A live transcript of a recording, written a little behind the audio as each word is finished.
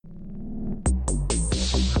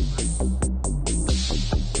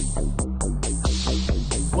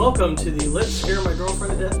Welcome to the Let's Scare My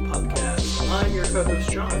Girlfriend to Death podcast. I'm your co-host,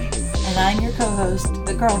 Josh. And I'm your co-host,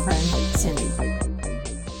 the girlfriend, Cindy.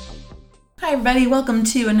 Hi, everybody. Welcome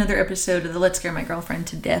to another episode of the Let's Scare My Girlfriend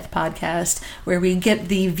to Death podcast, where we get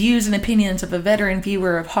the views and opinions of a veteran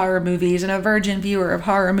viewer of horror movies and a virgin viewer of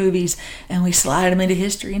horror movies, and we slide them into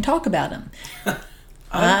history and talk about them.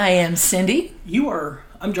 I am Cindy.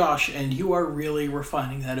 I'm Josh, and you are really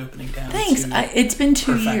refining that opening down. Thanks. It's been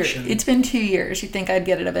 2 years. perfection. It's been 2 years. You'd think I'd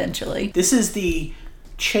get it eventually. This is the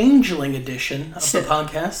Changeling edition of the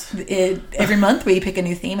podcast. Every month we pick a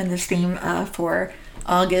new theme, and this theme for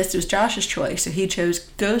August was Josh's choice. So he chose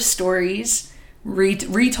ghost stories,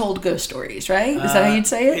 retold ghost stories, right? Is that how you'd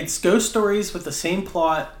say it? It's ghost stories with the same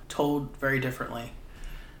plot told very differently.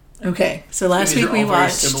 Okay, so last week we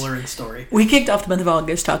watched... Very similar in story. We kicked off the month of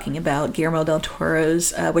August talking about Guillermo del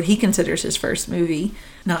Toro's, what he considers his first movie,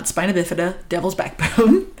 not Spina Bifida, Devil's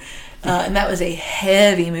Backbone. And that was a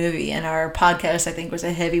heavy movie, and our podcast, I think, was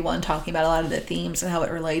a heavy one, talking about a lot of the themes and how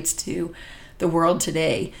it relates to the world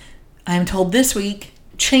today. I'm told this week,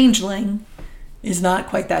 Changeling is not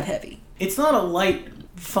quite that heavy. It's not a light,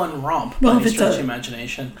 fun romp Well, by if any it's stretch a of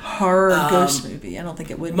imagination. Horror ghost movie, I don't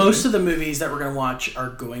think it would Most be. of the movies that we're going to watch are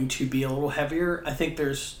going to be a little heavier. I think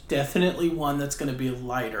there's definitely one that's going to be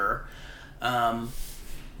lighter.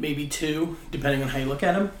 Maybe two, depending on how you look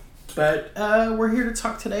at them. But we're here to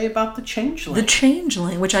talk today about The Changeling. The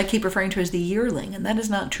Changeling, which I keep referring to as the Yearling, and that is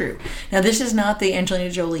not true. Now, this is not the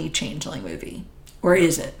Angelina Jolie Changeling movie. Or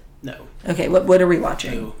is it? No. Okay, what are we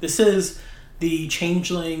watching? No. This is the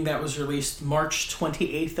Changeling that was released March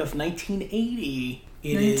 28th of 1980.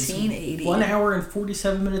 It 1980. is 1 hour and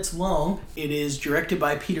 47 minutes long. It is directed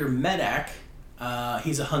by Peter Medak.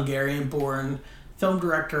 He's a Hungarian-born film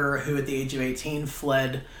director who, at the age of 18,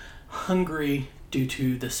 fled Hungary due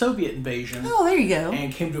to the Soviet invasion. Oh, there you go.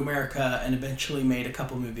 And came to America and eventually made a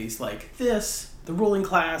couple movies like this, The Ruling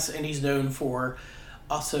Class, and he's known for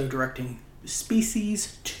also directing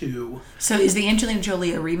Species 2. So is the Angelina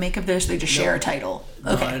Jolie a remake of this? They just share a title?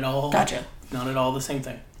 Okay, Not at all. Gotcha. Not at all the same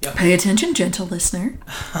thing. Yep. Pay attention, gentle listener.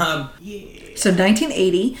 Yeah. So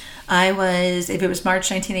 1980, if it was March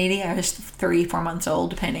 1980, I was 3-4 months old,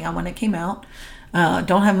 depending on when it came out.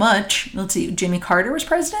 Don't have much. Let's see, Jimmy Carter was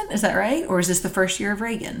president? Is that right? Or is this the first year of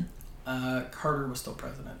Reagan? Carter was still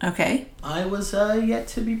president. Okay. I was yet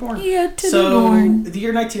to be born. Yet to be born. The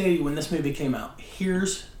year 1980, when this movie came out,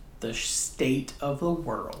 here's the state of the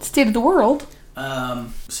world. State of the world?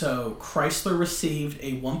 So Chrysler received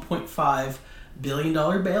a $1.5 billion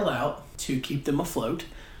bailout to keep them afloat.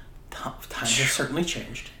 Times have certainly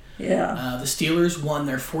changed. Yeah. The Steelers won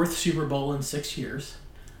their 4th Super Bowl in 6 years.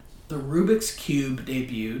 The Rubik's Cube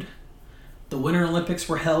debuted. The Winter Olympics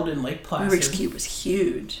were held in Lake Placid. Rubik's Cube was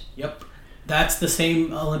huge. Yep. That's the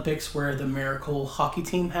same Olympics where the Miracle hockey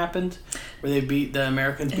team happened, where the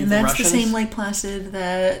Americans beat the Russians. And that's the same Lake Placid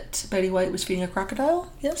that Betty White was feeding a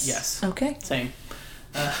crocodile? Yes? Yes. Okay. Same.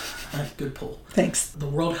 Good pull. Thanks. The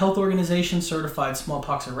World Health Organization certified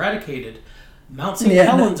smallpox eradicated. Mount St.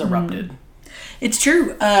 Helens erupted. It's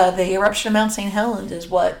true. The eruption of Mount St. Helens is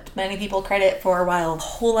what many people credit for while a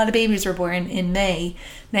whole lot of babies were born in May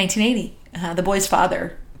 1980. The boy's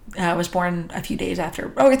father was born a few days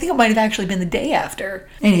after. Oh, I think it might have actually been the day after.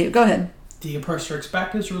 Anywho, go ahead. The Empire Strikes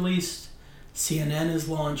Back is released. CNN is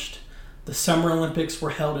launched. The Summer Olympics were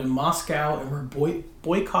held in Moscow and were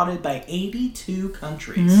boycotted by 82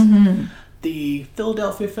 countries. Mm-hmm. The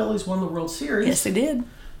Philadelphia Phillies won the World Series. Yes, they did.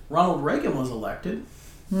 Ronald Reagan was elected.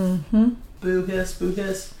 Mm-hmm. Boo hiss, boo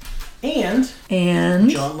hiss. And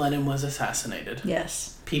John Lennon was assassinated.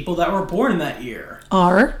 Yes. People that were born that year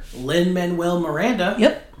are Lin-Manuel Miranda.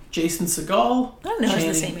 Yep. Jason Segel. I don't know, he's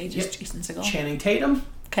the same age as Jason Segel. Channing Tatum.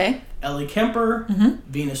 Okay. Ellie Kemper.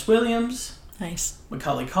 Mm-hmm. Venus Williams. Nice.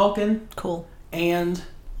 Macaulay Culkin. Cool. And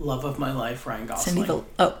love of my life, Ryan Gosling.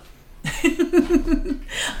 Oh.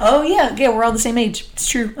 Oh, yeah. Yeah, we're all the same age. It's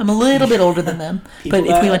true. I'm a little bit older than them. But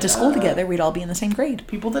if we went to school together, we'd all be in the same grade.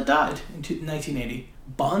 People that died in 1980.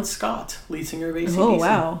 Bon Scott, lead singer of AC/DC. Oh,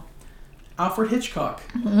 wow. Alfred Hitchcock.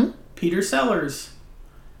 Mm-hmm. Peter Sellers.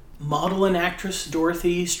 Model and actress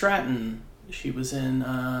Dorothy Stratton. She was in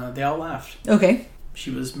They All Laughed. Okay.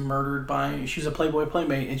 She was a Playboy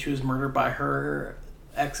playmate, and she was murdered by her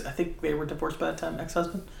ex, I think they were divorced by that time,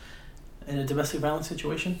 ex-husband, in a domestic violence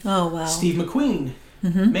situation. Oh, wow. Steve McQueen,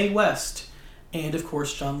 mm-hmm. Mae West, and of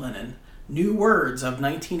course John Lennon. New words of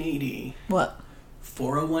 1980. What?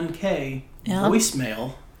 401k, Yep.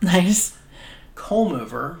 voicemail, Nice. comb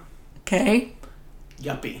over, Okay.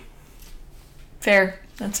 yuppie. Fair.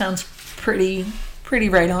 That sounds pretty pretty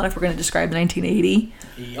right on if we're going to describe 1980.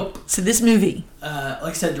 Yep. So this movie, like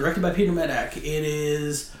I said, directed by Peter Medak. It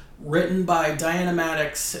is written by Diana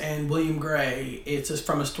Maddox and William Gray. It's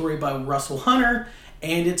from a story by Russell Hunter,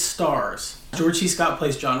 and it stars George C. Scott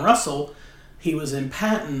plays John Russell. He was in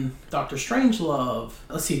Patton, Dr. Strangelove.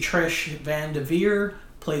 Let's see, Trish Van Devere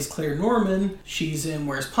plays Claire Norman. She's in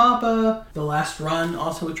Where's Papa? The Last Run,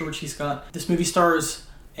 also with George C. Scott. This movie stars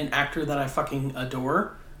an actor that I fucking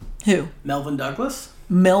adore. who? Melvin Douglas.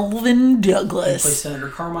 Melvin He plays Douglas. Senator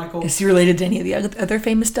Carmichael. Is he related to any of the other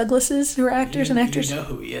famous Douglases who are actors and actors? You know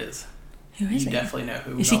who he is. Who is You he? definitely know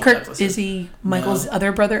who Is he Melvin Kirk? Douglas Is he Michael's No.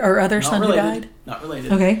 other brother or other Not son related. who died? Not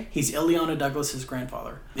related. Okay. He's Ileana Douglas's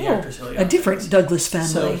grandfather. The Oh, actress Ileana a different Douglas family.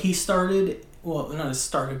 So he started, well, not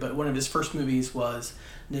started, but one of his first movies was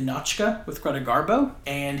Ninotchka with Greta Garbo,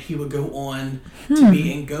 and he would go on to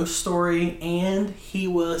be in Ghost Story, and he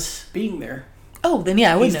was being there. Oh, then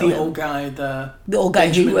yeah, I would He's know the him. old guy, the old guy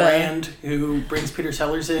Benjamin who, Rand, who brings Peter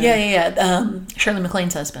Sellers in. Yeah. Shirley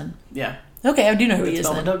MacLaine's husband. Yeah. Okay, I do know who he It's is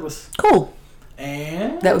Melvin then. Douglas. Cool.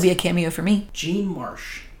 And That would be a cameo for me. Jean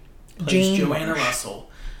Marsh plays Jean Joanna Marsh. Russell.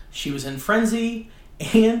 She was in Frenzy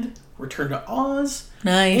and Return to Oz.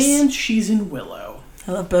 Nice. And she's in Willow.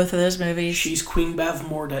 I love both of those movies. She's Queen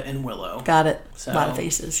Bavmorda in Willow. Got it. So a lot of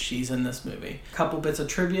faces. She's in this movie. Couple bits of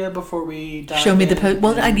trivia before we dive Show me the in. poster.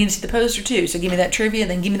 Well, I need to see the poster too. So give me that trivia,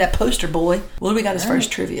 then give me that poster, boy. What do we got as far as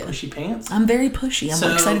trivia? Pushy pants. I'm very pushy. I'm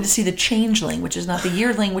So- excited to see the Changeling, which is not the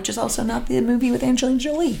Yearling, which is also not the movie with Angelina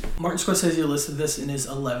Jolie. Martin Scorsese listed this in his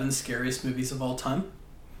 11 scariest movies of all time.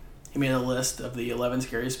 He made a list of the 11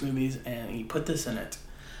 scariest movies, and he put this in it.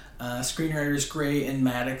 Screenwriters Gray and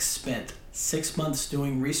Maddox spent 6 months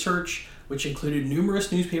doing research, which included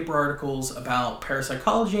numerous newspaper articles about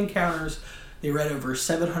parapsychology encounters. They read over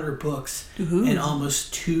 700 books and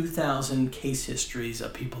almost 2,000 case histories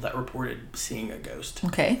of people that reported seeing a ghost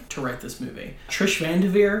Okay. to write this movie. Trish Van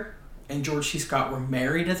Devere and George C. Scott were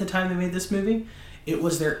married at the time they made this movie. It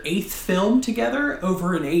was their 8th film together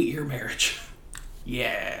over an 8-year marriage.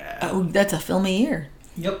 Yeah. Oh, that's a filmy year.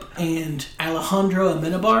 Yep. And Alejandro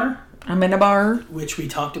Amenabar, I'm in a bar. which we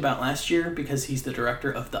talked about last year because he's the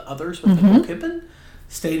director of The Others with Nicole Kidman,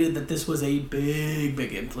 stated that this was a big,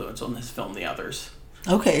 big influence on his film The Others.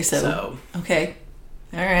 Okay, So, okay.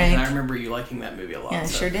 All and I right. remember you liking that movie a lot. Yeah, I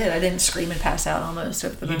so. sure did. I didn't scream and pass out almost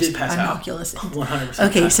over the You most did pass out. innocuous. 100%.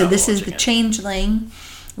 Okay, pass so out this is watching the it. Changeling.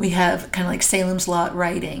 We have kind of like Salem's Lot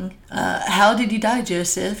writing. How did you die,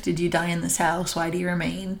 Joseph? Did you die in this house? Why do you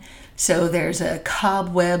remain? So there's a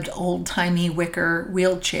cobwebbed, old-timey wicker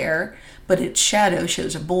wheelchair, but its shadow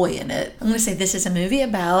shows a boy in it. I'm going to say this is a movie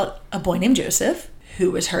about a boy named Joseph who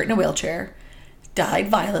was hurt in a wheelchair, died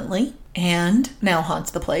violently, and now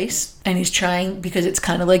haunts the place. And he's trying, because it's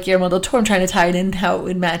kind of like Guillermo del Toro, I'm trying to tie it in how it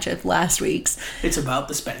would match up last week's. It's about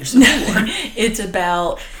the Spanish Civil War. It's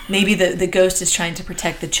about maybe the ghost is trying to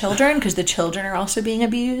protect the children because the children are also being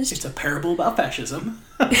abused. It's a parable about fascism.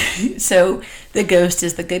 So the ghost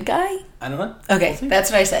is the good guy? I don't know. Okay, We'll see.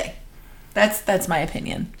 that's what I say. That's my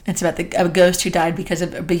opinion. It's about a ghost who died because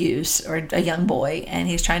of abuse, or a young boy, and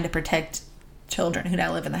he's trying to protect children who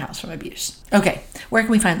now live in the house from abuse. Okay, where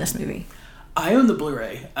can we find this movie? I own the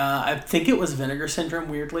Blu-ray. I think it was Vinegar Syndrome,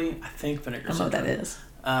 weirdly. I think Vinegar I don't know what Syndrome. that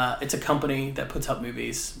is. It's a company that puts out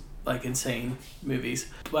movies, like insane movies.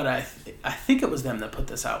 But I think it was them that put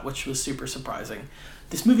this out, which was super surprising.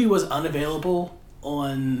 This movie was unavailable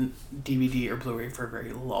on DVD or Blu-ray for a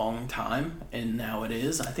very long time, and now it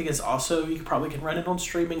is. I think it's also, you probably can rent it on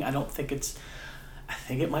streaming. I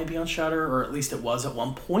think it might be on Shudder, or at least it was at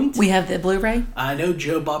one point. We have the Blu-ray. I know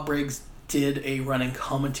Joe Bob Briggs did a running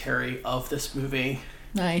commentary of this movie,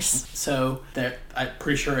 Nice. so that I'm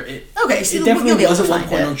pretty sure it. Okay, so it you'll definitely be able was to at one find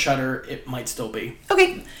point it. on Shudder. It might still be.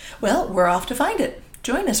 Okay, well, we're off to find it.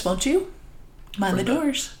 Join us, won't you? Mind the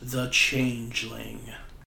doors. The Changeling.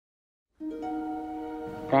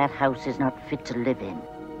 That house is not fit to live in.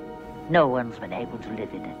 No one's been able to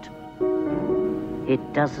live in it.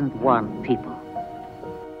 It doesn't want people.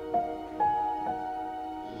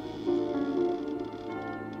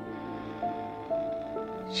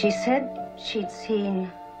 She said she'd seen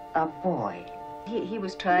a boy. He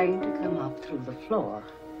was trying to come up through the floor,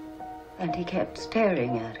 and he kept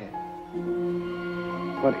staring at her.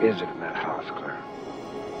 What is it in that house, Claire?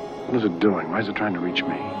 What is it doing? Why is it trying to reach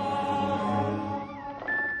me?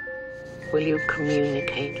 Will you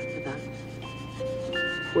communicate with us?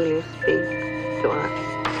 Will you speak to us?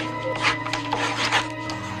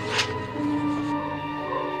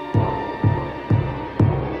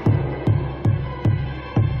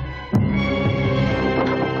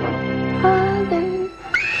 Father.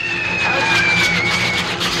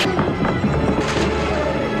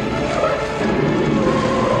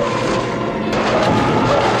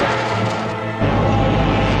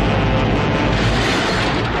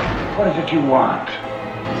 what you want.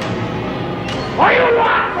 What do you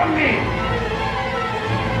want from me?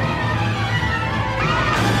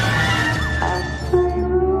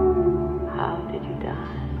 How did you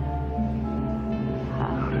die?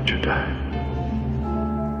 How did you die?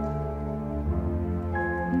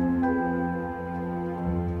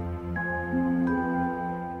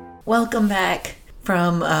 Welcome back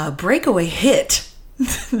from a breakaway hit,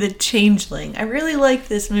 The Changeling. I really liked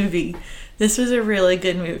this movie. This was a really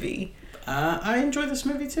good movie. I enjoy this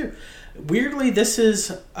movie too. Weirdly, this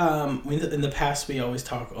is, in the past we always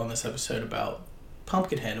talk on this episode about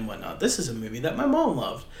Pumpkinhead and whatnot. This is a movie that my mom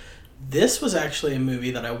loved. This was actually a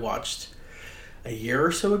movie that I watched a year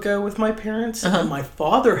or so ago with my parents. And my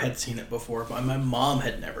father had seen it before, but my mom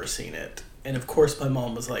had never seen it. And of course my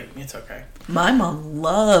mom was like, it's okay. My mom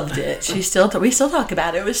loved it. We still talk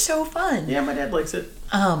about it. It was so fun. Yeah, my dad likes it.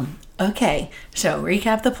 Okay, so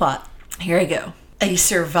recap the plot. Here I go. A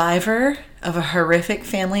survivor of a horrific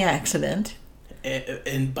family accident.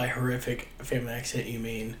 And by horrific family accident, you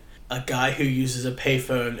mean a guy who uses a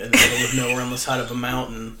payphone in the middle of nowhere on the side of a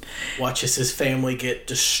mountain watches his family get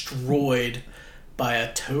destroyed by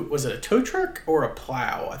a was it a tow truck or a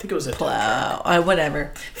plow? I think it was a plow. Tow truck.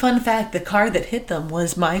 Whatever. Fun fact, the car that hit them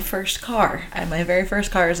was my first car. My very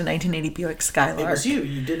first car is a 1980 Buick Skylark. It was you.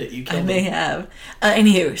 You did it. You killed I may have.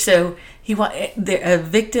 Anywho, so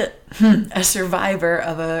a survivor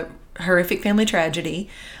of a horrific family tragedy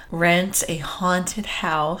rents a haunted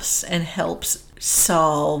house and helps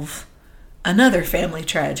solve another family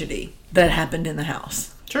tragedy that happened in the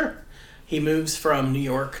house. Sure. He moves from New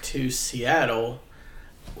York to Seattle,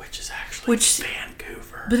 which is actually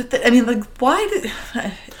Vancouver. But why did...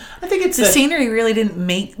 I think it's the scenery really didn't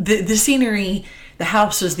make... The scenery... The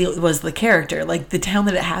house was the character. Like, the town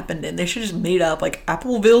that it happened in. They should have just made up, like,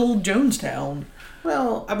 Appleville, Jonestown.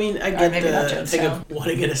 Well, I mean, I get the thing of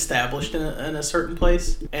wanting it established in a certain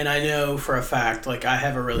place. And I know for a fact, like, I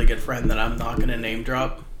have a really good friend that I'm not going to name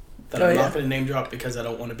drop. I'm not going to name drop because I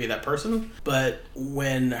don't want to be that person. But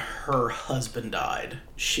when her husband died,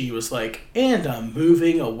 she was like, and I'm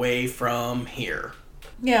moving away from here.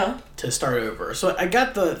 Yeah. To start over. So I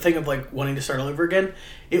got the thing of, like, wanting to start all over again.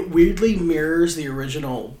 It weirdly mirrors the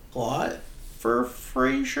original plot for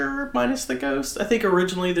Frasier minus the ghost. I think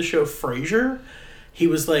originally the show Frasier, he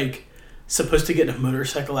was, like, supposed to get in a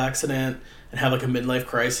motorcycle accident and have, like, a midlife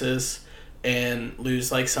crisis and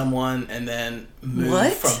lose, like, someone and then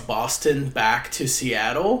move from Boston back to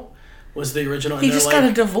Seattle was the original. He just got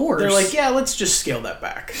a divorce. They're like, yeah, let's just scale that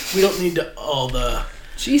back. We don't need all the...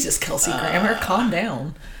 Jesus, Kelsey Grammer, calm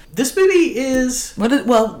down. This movie is... What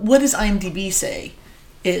does IMDb say?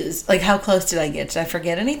 Is, like, how close did I get? Did I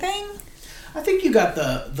forget anything? I think you got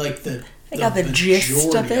the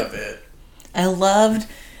gist of it. I loved...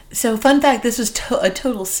 So, fun fact, this was a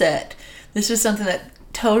total set. This was something that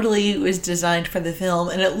totally was designed for the film,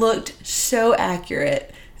 and it looked so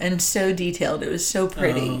accurate and so detailed. It was so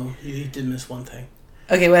pretty. Oh, you did miss one thing.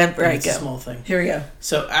 Okay, whatever. Right, it's go. A small thing. Here we go.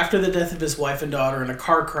 So, after the death of his wife and daughter in a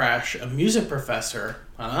car crash, a music professor,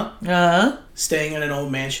 staying in an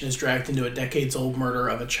old mansion is dragged into a decades-old murder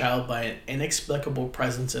of a child by an inexplicable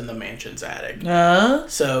presence in the mansion's attic.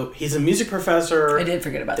 So, he's a music professor. I did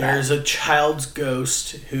forget about that. There's a child's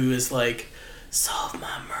ghost who is like, solve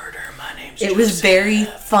my murder, my name's Joseph. It was very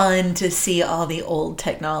fun to see all the old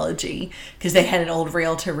technology because they had an old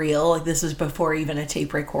reel-to-reel. Like, this was before even a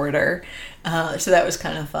tape recorder. So that was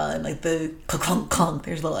kind of fun. Like the clunk, clunk.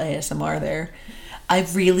 There's a little ASMR there. I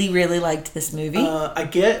really, really liked this movie. I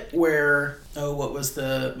get where... Oh, what was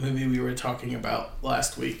the movie we were talking about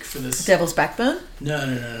last week for this? Devil's Backbone?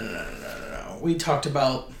 No. We talked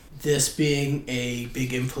about this being a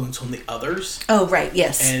big influence on the others. Oh, right,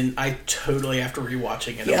 yes. And I totally, after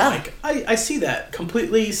rewatching it, I'm like, I see that.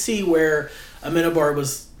 Completely see where Amenabar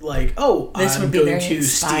was like, oh, this I'm would be going very to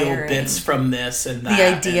inspiring. steal bits from this and that.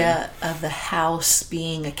 The idea of the house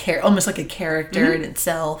being almost like a character in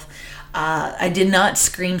itself. I did not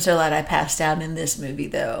scream so loud I passed out in this movie,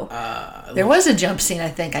 though. There was a jump scene, I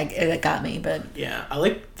think, that got me, but... Yeah, I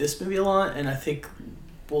like this movie a lot, and I think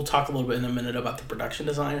we'll talk a little bit in a minute about the production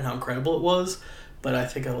design and how incredible it was, but I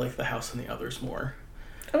think I like the house and the others more.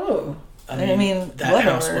 Oh. I mean that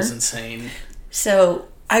whatever. house was insane. So,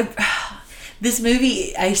 this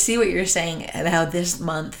movie, I see what you're saying, and how this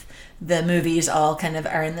month the movies all kind of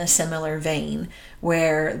are in the similar vein,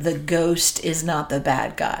 where the ghost is not the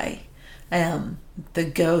bad guy. The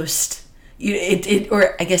ghost,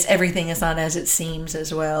 or I guess everything is not as it seems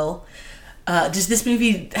as well. Does this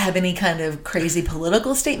movie have any kind of crazy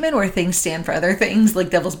political statement, or things stand for other things, like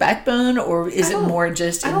Devil's Backbone, or is it more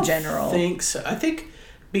just in general? I think so. I think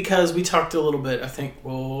because we talked a little bit, I think,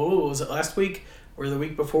 was it last week or the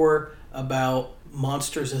week before, about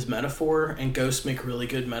monsters as metaphor, and ghosts make really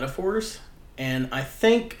good metaphors. And I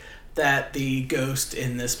think that the ghost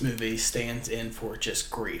in this movie stands in for just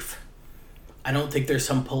grief. I don't think there's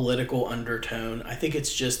some political undertone. I think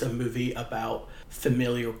it's just a movie about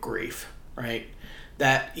familial grief, right?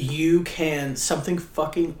 That something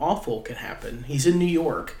fucking awful can happen. He's in New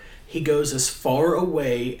York. He goes as far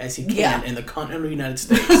away as he can in the continental United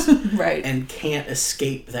States. Right. And can't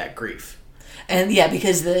escape that grief. And yeah,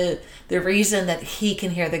 because the reason that he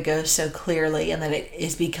can hear the ghost so clearly, and that it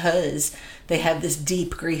is because they have this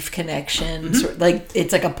deep grief connection, sort of like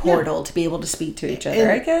it's like a portal to be able to speak to each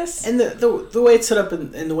other, I guess. And the way it's set up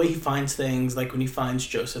and the way he finds things, like when he finds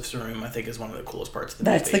Joseph's room, I think is one of the coolest parts of the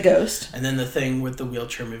movie. That's the ghost. And then the thing with the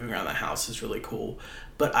wheelchair moving around the house is really cool.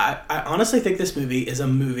 But I honestly think this movie is a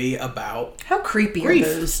movie about How creepy grief. are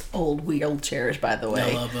those old wheelchairs, by the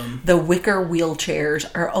way? I love them. The wicker wheelchairs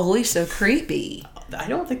are always so creepy. I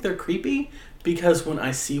don't think they're creepy because when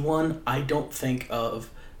I see one, I don't think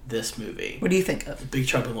of this movie. What do you think of? Big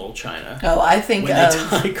Trouble in Little China. Oh, I think when of...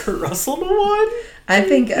 they tie Kurt Russell to one? I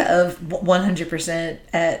think of 100%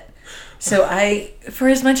 at... So for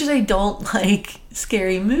as much as I don't like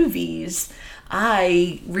scary movies,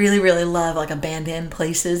 I really, really love like abandoned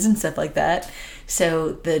places and stuff like that.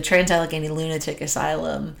 So the Trans-Allegheny Lunatic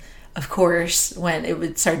Asylum, of course, when it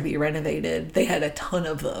would start to be renovated, they had a ton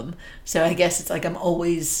of them. So I guess it's like I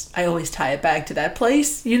always tie it back to that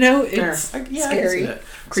place. You know, it's scary.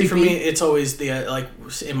 See, for me, it's always the like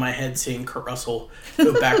in my head seeing Kurt Russell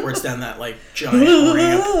go backwards down that like giant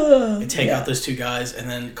ramp and take out those two guys, and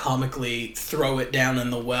then comically throw it down in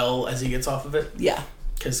the well as he gets off of it. Yeah.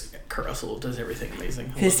 Because Kurt Russell does everything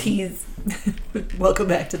amazing. Because he's... Welcome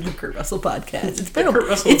back to the Kurt Russell podcast. It's been a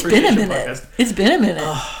minute. Podcast. It's been a minute.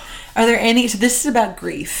 Are there any... So this is about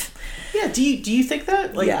grief. Yeah, do you think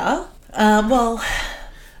that? Like, yeah. Well...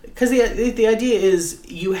 Because the idea is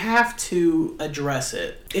you have to address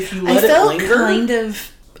it. If you let it linger... I felt kind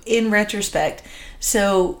of, in retrospect...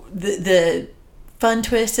 So the fun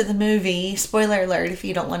twist of the movie... Spoiler alert if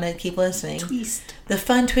you don't want to keep listening. Twist. The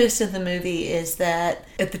fun twist of the movie is that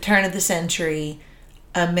at the turn of the century,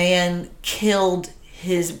 a man killed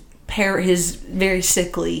his very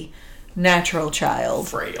sickly natural child,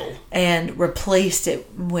 frail, and replaced it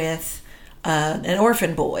with an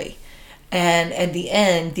orphan boy. And at the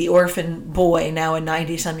end, the orphan boy, now a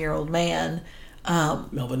 90-some-year-old man,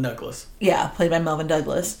 Melvin Douglas, played by Melvin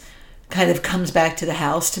Douglas, kind of comes back to the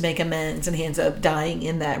house to make amends, and he ends up dying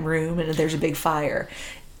in that room, and there's a big fire.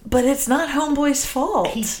 But it's not Homeboy's fault.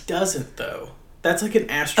 He doesn't, though. That's like an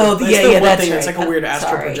astral... Oh, that's that's thing. right. It's like a weird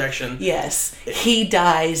astral projection. Yes. He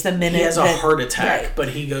dies the minute... He has a heart attack, but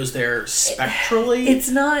he goes there spectrally. It's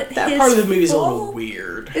not that his part of the movie is a fault. little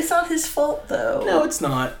weird. It's not his fault, though. No, it's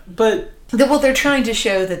not. But... Well, they're trying to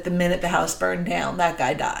show that the minute the house burned down, that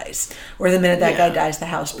guy dies. Or the minute that guy dies, the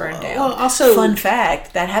house burned down. Well, also... Fun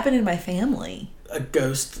fact, that happened in my family. A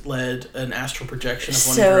ghost led an astral projection of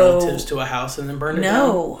one of your relatives to a house and then burned it down?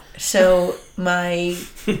 No. So my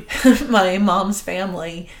mom's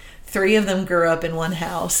family, 3 of them grew up in one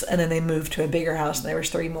house, and then they moved to a bigger house, and there was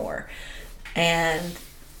 3 more. And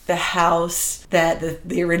the house that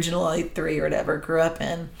the original 3 or whatever grew up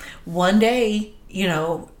in, one day,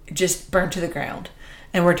 just burnt to the ground.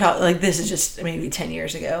 And we're talking, like, this is just maybe 10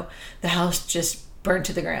 years ago. The house just burnt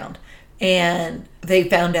to the ground. And they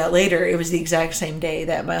found out later it was the exact same day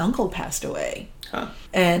that my uncle passed away. Huh.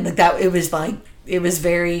 And it was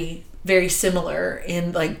very, very similar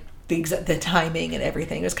in like the timing and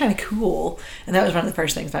everything. It was kind of cool. And that was one of the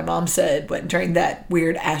first things my mom said during that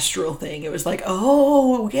weird astral thing. It was like,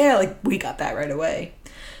 oh yeah, like we got that right away.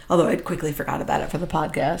 Although I quickly forgot about it for the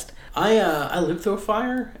podcast. I lived through a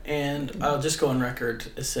fire, and I'll just go on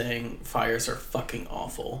record as saying fires are fucking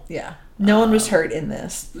awful. Yeah. No one was hurt in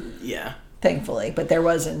this. Yeah. Thankfully, but there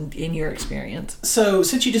was in your experience. So,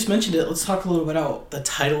 since you just mentioned it, let's talk a little bit about the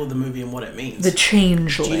title of the movie and what it means. The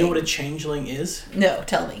Changeling. Do you know what a changeling is? No,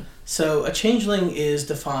 tell me. So, a changeling is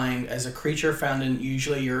defined as a creature found in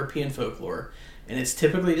usually European folklore, and it's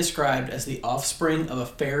typically described as the offspring of a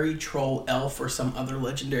fairy, troll, elf, or some other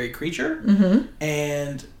legendary creature. Mm-hmm.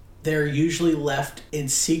 And they're usually left in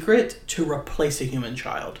secret to replace a human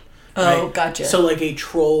child. Oh, right? gotcha. So, like a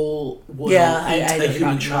troll will eat a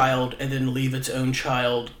human child and then leave its own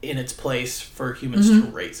child in its place for humans to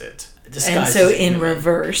raise it. And so, in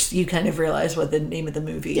reverse, you kind of realize what the name of the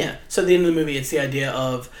movie. Yeah. So, at the end of the movie, it's the idea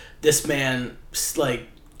of this man like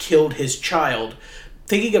killed his child.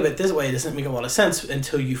 Thinking of it this way, it doesn't make a lot of sense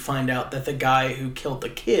until you find out that the guy who killed the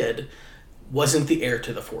kid wasn't the heir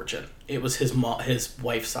to the fortune. It was his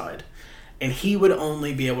wife's side. And he would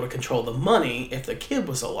only be able to control the money if the kid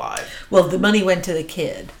was alive. Well, the money went to the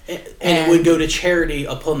kid. And it would go to charity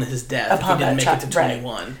upon his death if he didn't make it to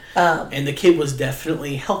 21. Right. And the kid was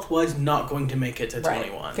definitely, health-wise, not going to make it to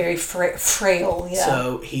 21. Very frail, yeah.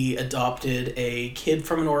 So he adopted a kid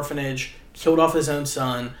from an orphanage, killed off his own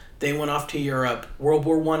son. They went off to Europe. World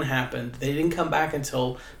War I happened. They didn't come back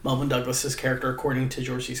until Melvin Douglas's character, according to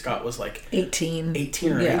George C. Scott, was like 18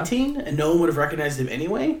 or 18. And no one would have recognized him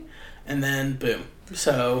anyway. And then, boom.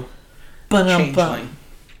 So, Changeling.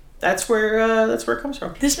 That's where it comes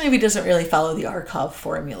from. This movie doesn't really follow the Arkhov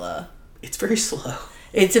formula. It's very slow.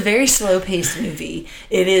 It's a very slow-paced movie.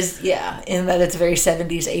 It is, yeah, in that it's very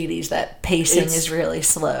 70s, 80s. That pacing is really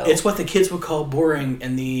slow. It's what the kids would call boring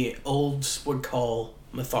and the olds would call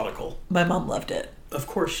methodical. My mom loved it. Of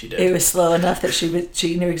course she did. It was slow enough that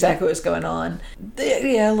she knew exactly what was going on.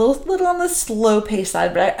 Yeah, a little on the slow-paced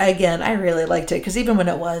side, but I really liked it because even when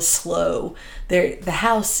it was slow, the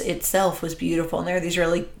house itself was beautiful, and there are these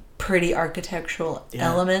really pretty architectural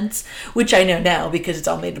elements, which I know now because it's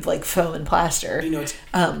all made of like foam and plaster.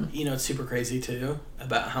 It's super crazy too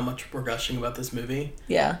about how much we're gushing about this movie.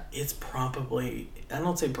 Yeah, it's probably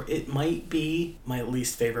it might be my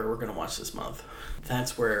least favorite we're gonna watch this month.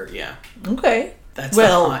 That's where okay. That's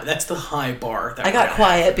the high bar. I got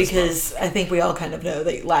quiet because I think we all kind of know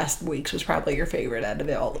that last week's was probably your favorite out of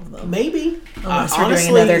all of them. Maybe unless we're doing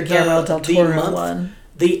another Guillermo del Toro one.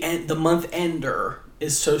 The month ender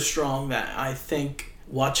is so strong that I think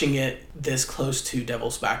watching it this close to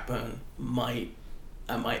Devil's Backbone you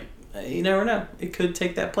never know. It could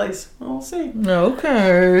take that place. We'll see.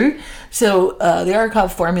 Okay. So the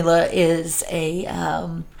Arkhov formula is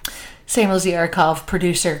a Samuel Z. Arkhov,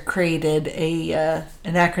 producer, created an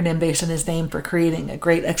acronym based on his name for creating a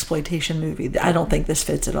great exploitation movie. I don't think this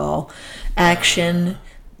fits at all. Action,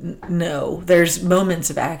 no. There's moments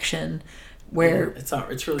of action where it's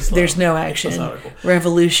really slow. There's no action.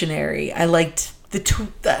 Revolutionary. I liked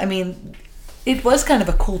it was kind of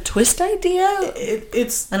a cool twist idea. I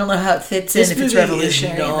don't know how it fits in if it's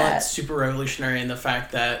revolutionary. This movie is not super revolutionary in the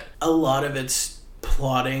fact that a lot of its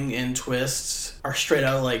plotting and twists are straight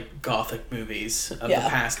out of like Gothic movies of the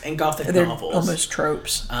past and Gothic novels. Almost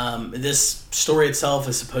tropes. This story itself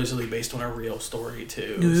is supposedly based on a real story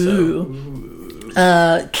too. Ooh.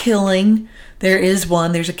 So, killing.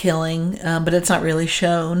 There's a killing, but it's not really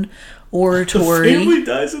shown. Oratory. The family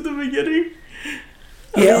dies at the beginning.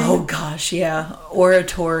 Oh gosh, yeah.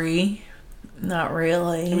 Oratory. Not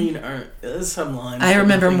really. I mean, there's some lines. I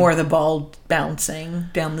remember more the ball bouncing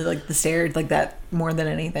down the stairs like that more than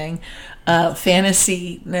anything.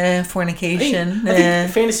 Fantasy, fornication. I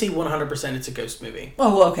think fantasy 100%. It's a ghost movie.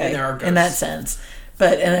 Oh, okay. And there are ghosts. In that sense.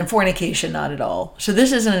 And then fornication, not at all. So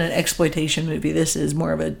this isn't an exploitation movie. This is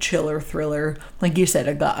more of a chiller thriller. Like you said,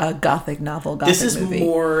 a gothic novel, movie. This is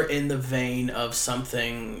more in the vein of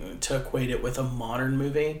something to equate it with a modern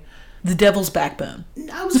movie. The Devil's Backbone.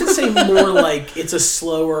 I was going to say more like it's a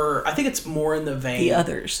slower... I think it's more in the vein... The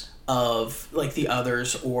Others. Of like The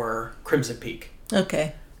Others or Crimson Peak.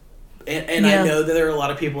 Okay. And I know that there are a lot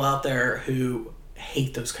of people out there who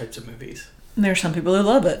hate those types of movies. And there are some people who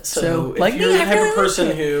love it. So if you're the type of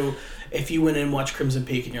person who, if you went and watched Crimson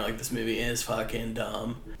Peak and you're like, this movie is fucking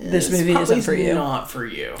dumb. This movie isn't for you. Not for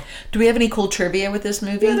you. Do we have any cool trivia with this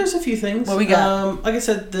movie? Yeah, there's a few things. What we got? Like I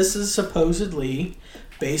said, this is supposedly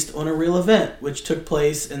based on a real event, which took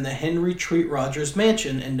place in the Henry Treat Rogers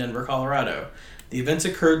Mansion in Denver, Colorado. The events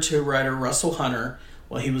occurred to writer Russell Hunter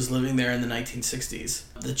while he was living there in the 1960s.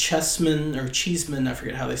 The Cheeseman, I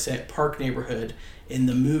forget how they say it, Park neighborhood in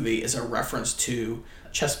the movie is a reference to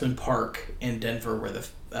Cheeseman Park in Denver where the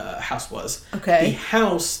house was. Okay. The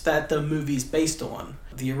house that the movie's based on.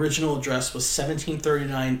 The original address was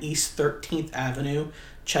 1739 East 13th Avenue,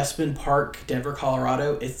 Cheeseman Park, Denver,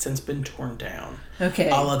 Colorado. It's since been torn down. Okay.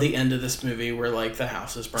 A la the end of this movie where like the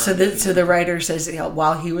house is burned. So the writer says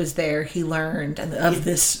while he was there, he learned of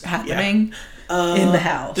this happening in the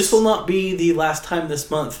house. This will not be the last time this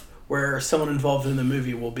month where someone involved in the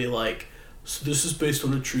movie will be like, so this is based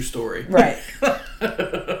on a true story. Right.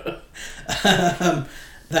 The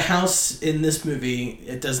house in this movie,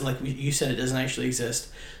 it doesn't, like you said, it doesn't actually exist.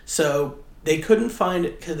 So they couldn't find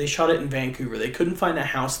it because they shot it in Vancouver. They couldn't find a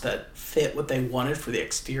house that fit what they wanted for the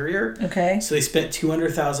exterior. Okay. So they spent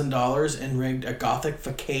 $200,000 and rigged a Gothic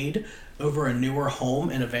facade over a newer home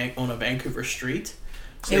on a Vancouver street.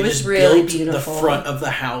 So it was really built beautiful. The front of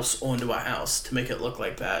the house onto a house to make it look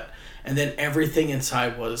like that. And then everything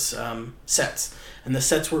inside was sets. And the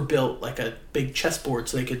sets were built like a big chessboard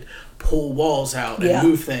so they could pull walls out Yeah. and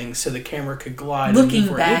move things so the camera could glide Looking and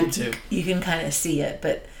move where it back, needed to. you can kind of see it,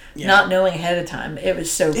 but Yeah. not knowing ahead of time, it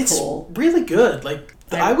was so It's cool. really good. Like,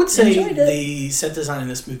 I I would say enjoyed it. the set design in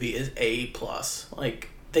this movie is A+. Like,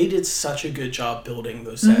 they did such a good job building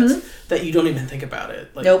those sets that you don't even think about it.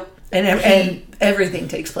 Like, Nope. And everything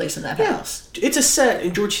takes place in that yeah, house. it's a set,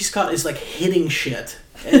 and George C. Scott is like hitting shit,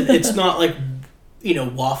 and it's not like, you know,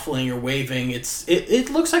 waffling or waving. It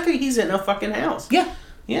looks like he's in a fucking house. Yeah,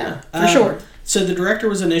 Yeah, for sure. So the director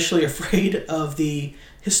was initially afraid of the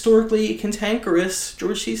historically cantankerous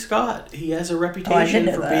George C. Scott. He has a reputation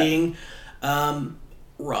know for that. being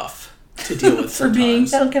rough to deal with. For being,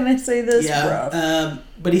 sometimes. how can I say this? Yeah, Rough.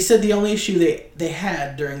 but he said the only issue they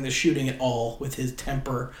had during the shooting at all with his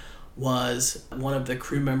temper was one of the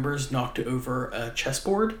crew members knocked over a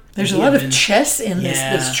chessboard. There's a He lot had of been- chess in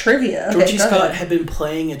this trivia. George Okay, C. go Scott ahead. had been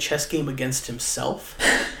playing a chess game against himself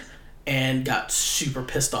and got super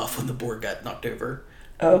pissed off when the board got knocked over.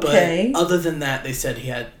 Okay. But other than that, they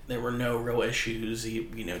said there were no real issues. He,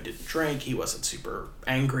 didn't drink. He wasn't super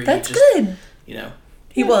angry. That's he just, good.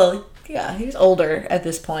 He was older at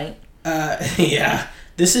this point. Yeah.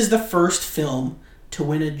 This is the first film to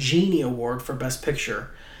win a Genie Award for Best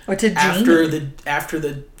Picture. What's a genie? After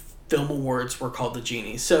the film awards were called the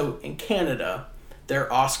Genies. So in Canada, their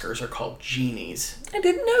Oscars are called Genies. I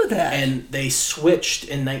didn't know that. And they switched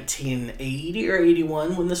in 1980 or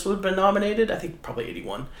 81 when this would have been nominated. I think probably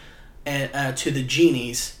 81. And to the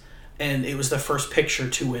Genies. And it was the first picture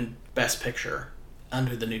to win Best Picture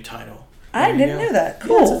under the new title. I There you didn't go. know that. Yeah,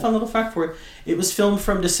 Cool. it's a fun little fact for it. It was filmed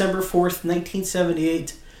from December 4th,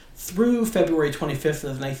 1978 through February 25th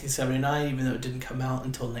of 1979, even though it didn't come out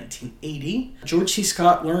until 1980. George C.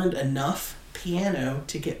 Scott learned enough piano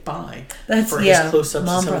to get by for his close-ups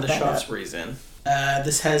Mom and some of brought the that shots up. where he's in.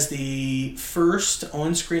 This has the first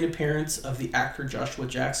on-screen appearance of the actor Joshua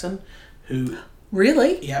Jackson, who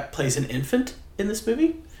Really? plays an infant in this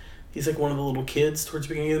movie. He's like one of the little kids towards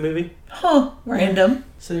the beginning of the movie. Huh. Random.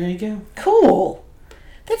 So there you go. Cool.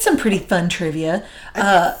 That's some pretty fun trivia.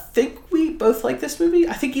 I think we both like this movie.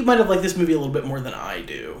 I think you might have liked this movie a little bit more than I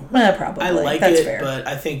do. Probably. I like That's it, fair. but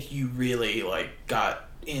I think you really got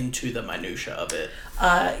into the minutia of it.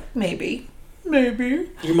 Maybe.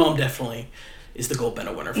 Your mom dedefinitely is the Gold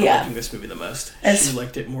Bennett winner for Yeah. liking this movie the most. As- She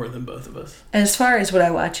liked it more than both of us. As far as would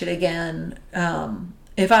I watch it again,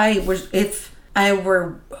 if I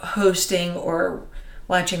were hosting or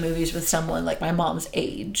watching movies with someone like my mom's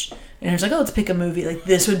age, and it was like, oh, let's pick a movie, like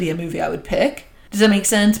this would be a movie I would pick. Does that make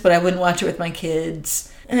sense? But I wouldn't watch it with my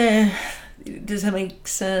kids. Does that make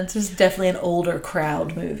sense? It's definitely an older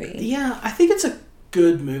crowd movie. Yeah, I think it's a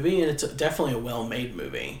good movie, and it's definitely a well-made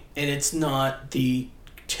movie. And it's not the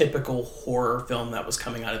typical horror film that was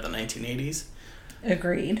coming out of the 1980s.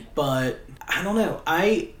 Agreed. But I don't know.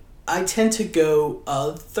 I tend to go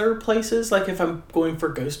other places. Like if I'm going for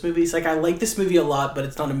ghost movies, like I like this movie a lot, but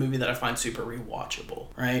it's not a movie that I find super rewatchable,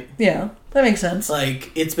 right? Yeah, that makes sense.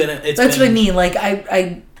 Like that's what I mean. Like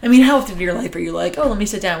I mean, how often in your life are you like, oh, let me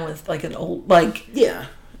sit down with like an old Yeah.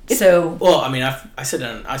 So Well, I mean, I sit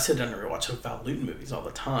down and rewatch Val Lewton movies all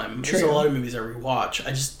the time. There's a True. lot of movies I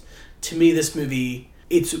rewatch. To me, this movie,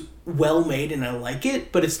 it's well made and I like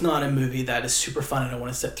it, but it's not a movie that is super fun and I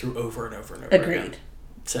want to sit through over and over and over Agreed. again.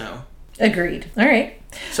 So. Agreed. All right.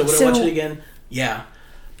 So would I watch it again? Yeah.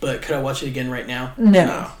 But could I watch it again right now?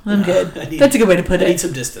 No, I'm good. I need- That's a good way to put I it. need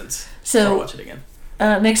some distance. So- before I watch it again.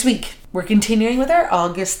 Next week, we're continuing with our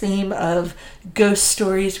August theme of ghost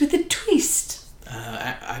stories with a twist.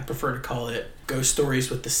 I prefer to call it ghost stories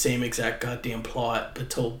with the same exact goddamn plot, but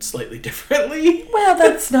told slightly differently. Well,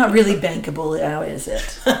 that's not really bankable now, is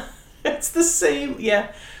it? It's the same,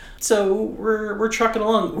 yeah. So we're trucking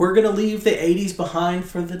along. We're gonna leave the 80s behind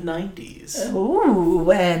for the 90s.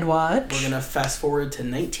 Ooh, and what? We're gonna fast forward to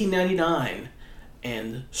 1999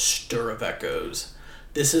 and Stir of Echoes.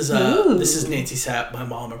 This is Nancy Sapp. My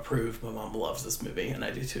mom approved. My mom loves this movie, and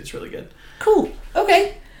I do too. It's really good. Cool.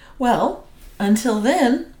 Okay. Well, until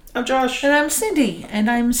then, I'm Josh. and I'm Cindy, and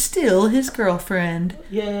I'm still his girlfriend.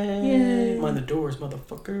 Yay. Yay. Mind the doors,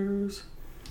 motherfuckers.